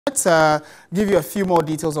Let's give you a few more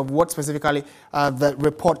details of what specifically the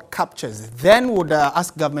report captures. Then would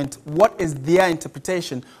ask government what is their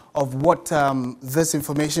interpretation of what this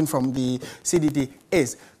information from the CDD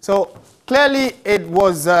is. So clearly it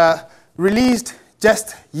was released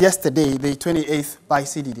just yesterday, the 28th, by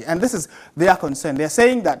CDD. And this is their concern. They're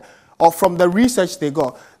saying that, or from the research they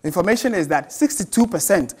got, the information is that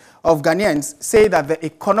 62% of Ghanaians say that the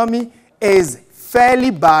economy is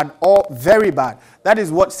fairly bad or very bad. That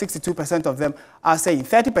is what 62% of them are saying.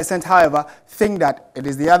 30%, however, think that it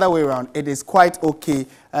is the other way around. It is quite okay.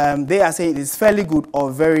 They are saying it is fairly good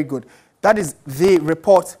or very good. That is the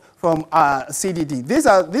report from CDD. These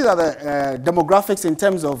are the demographics in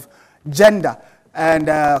terms of gender and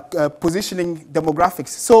positioning demographics.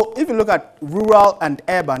 So if you look at rural and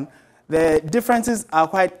urban, the differences are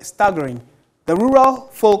quite staggering. The rural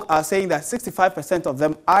folk are saying that 65% of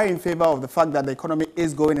them are in favor of the fact that the economy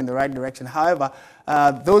is going in the right direction. However,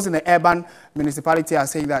 those in the urban municipality are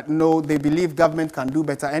saying that no, they believe government can do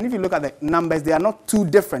better. And if you look at the numbers, they are not too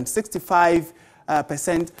different. 65%,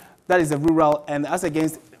 that is the rural, and as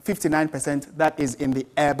against 59%, that is in the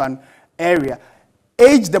urban area.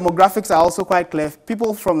 Age demographics are also quite clear.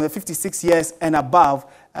 People from the 56 years and above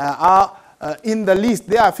are in the list.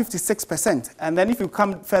 They are 56%. And then if you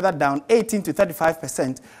come further down, 18 to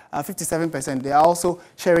 35%, 57%, they are also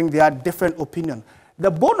sharing their different opinion. The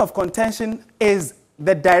bone of contention is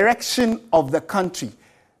the direction of the country.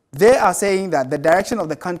 They are saying that the direction of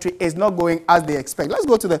the country is not going as they expect. Let's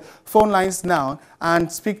go to the phone lines now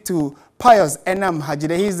and speak to Pius Enam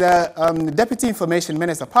Hajide. He's the Deputy Information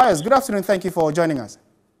Minister. Pius, good afternoon. Thank you for joining us.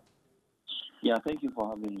 Yeah, thank you for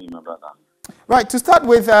having me, my brother. Right, to start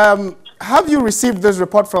with, have you received this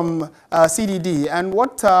report from CDD, and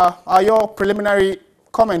what are your preliminary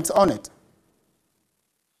comments on it?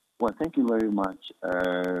 Well, thank you very much.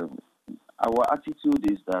 Our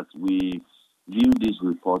attitude is that we view these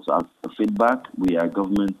reports as a feedback. We are a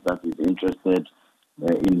government that is interested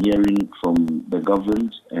in hearing from the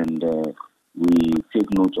government, and we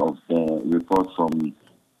take note of the report from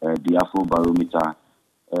the Afro-barometer.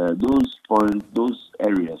 Those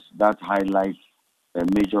areas that highlight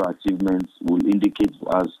major achievements will indicate to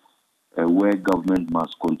us where government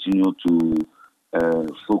must continue to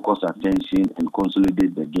focus attention and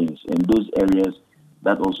consolidate the gains. And those areas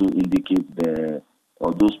that also indicate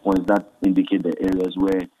those points that indicate the areas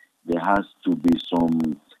where there has to be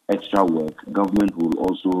some extra work, government will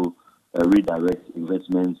also redirect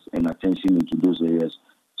investments and attention into those areas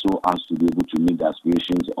so as to be able to meet the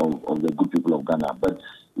aspirations of the good people of Ghana. But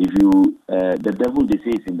if you, the devil, they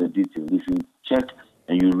say, is in the detail. If you check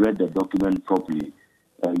and you read the document properly,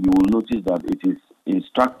 you will notice that it is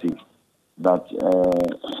instructive that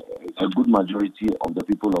a good majority of the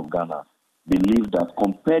people of Ghana believe that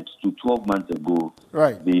compared to 12 months ago,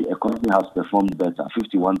 right, the economy has performed better.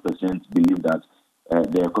 51% believe that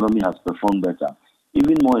the economy has performed better.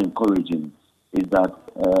 Even more encouraging is that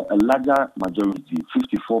a larger majority,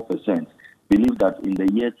 54%, believe that in the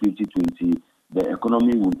year 2020, the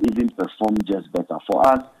economy will even perform just better. For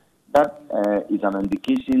us, that is an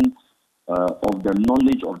indication of the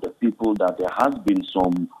knowledge of the people that there has been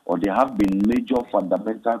some, or there have been major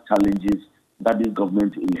fundamental challenges that this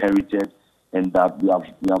government inherited, and that we have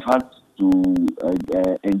had to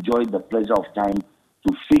enjoy the pleasure of time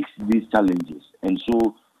to fix these challenges. And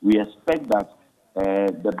so we expect that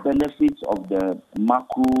the benefits of the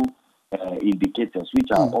macro indicators,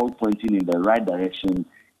 which are all pointing in the right direction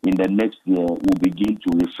in the next year, will begin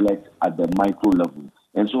to reflect at the micro level.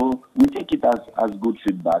 And so we take it as good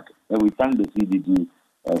feedback, and we thank the CDD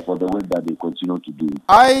for the work that they continue to do.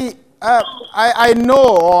 I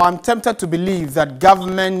know, or I'm tempted to believe, that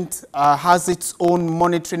government has its own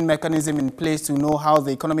monitoring mechanism in place to know how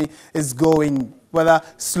the economy is going, whether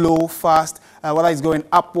slow, fast, whether it's going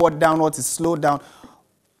upward, downwards, it's slowed down.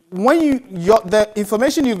 When the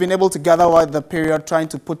information you've been able to gather over the period, trying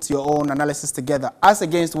to put your own analysis together, as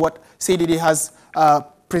against what CDD has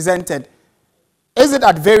presented, is it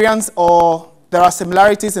at variance, or there are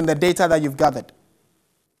similarities in the data that you've gathered?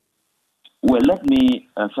 Well, let me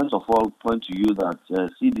first of all point to you that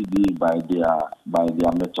CDD, by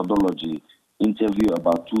their methodology, interview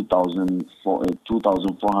about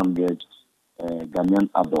 2,400 Ghanaian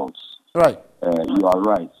adults. Right. You are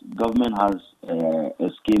right. Government has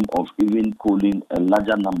a scheme of even polling a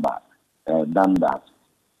larger number than that.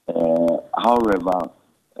 However,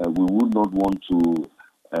 we would not want to,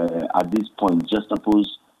 at this point,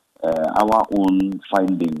 juxtapose our own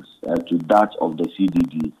findings to that of the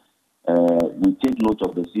CDD. We take note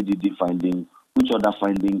of the CDD finding. Which other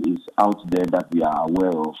finding is out there that we are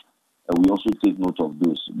aware of? We also take note of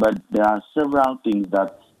those. But there are several things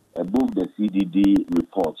that both the CDD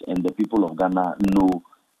report and the people of Ghana know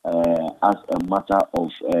as a matter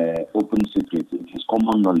of open secret. It is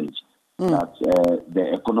common knowledge that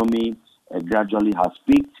the economy gradually has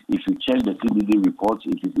peaked. If you check the CDD report,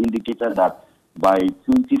 it is indicated that by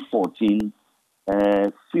 2014,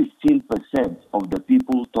 15% of the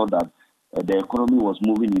people thought that the economy was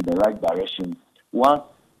moving in the right direction, while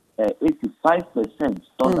 85%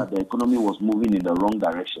 thought that the economy was moving in the wrong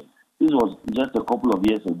direction. This was just a couple of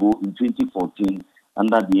years ago in 2014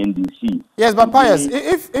 under the NDC. Yes, but Pius,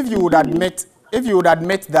 if you would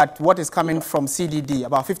admit that what is coming from CDD,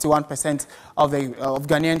 about 51% of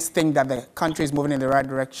Ghanaians think that the country is moving in the right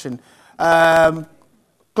direction,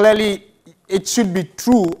 clearly it should be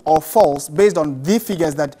true or false based on the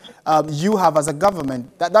figures that you have as a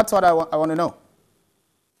government. That's what I want to know.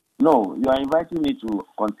 No, you are inviting me to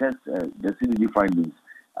contest the CDD findings.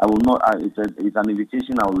 I will not. It's an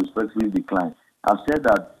invitation I will respectfully decline. I've said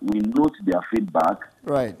that we note their feedback,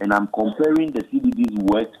 right? And I'm comparing the CDD's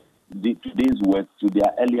work, today's work, to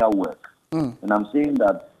their earlier work, and I'm saying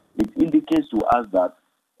that it indicates to us that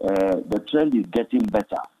the trend is getting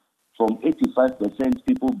better. From 85%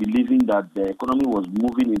 people believing that the economy was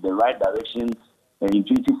moving in the right direction in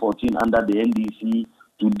 2014 under the NDC,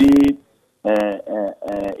 today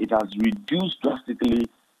it has reduced drastically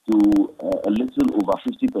to a little over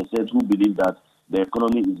 50% who believe that the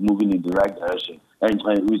economy is moving in the right direction and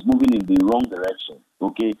is moving in the wrong direction.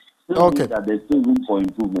 Okay, still means that there's still room for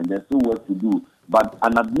improvement. There's still work to do, but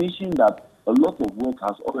an admission that a lot of work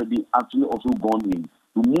has already actually also gone in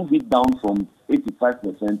to move it down from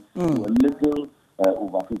 85% to a little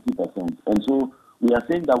over 50%. And so we are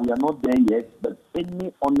saying that we are not there yet, but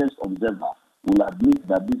any honest observer will admit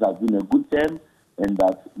that this has been a good term and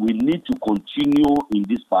that we need to continue in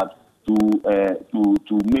this path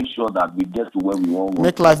to make sure that we get to where we want.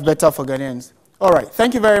 Make life better for Ghanaians. All right.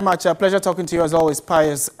 Thank you very much. Pleasure talking to you as always,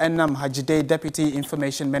 Pius Enam Hajide, Deputy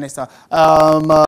Information Minister.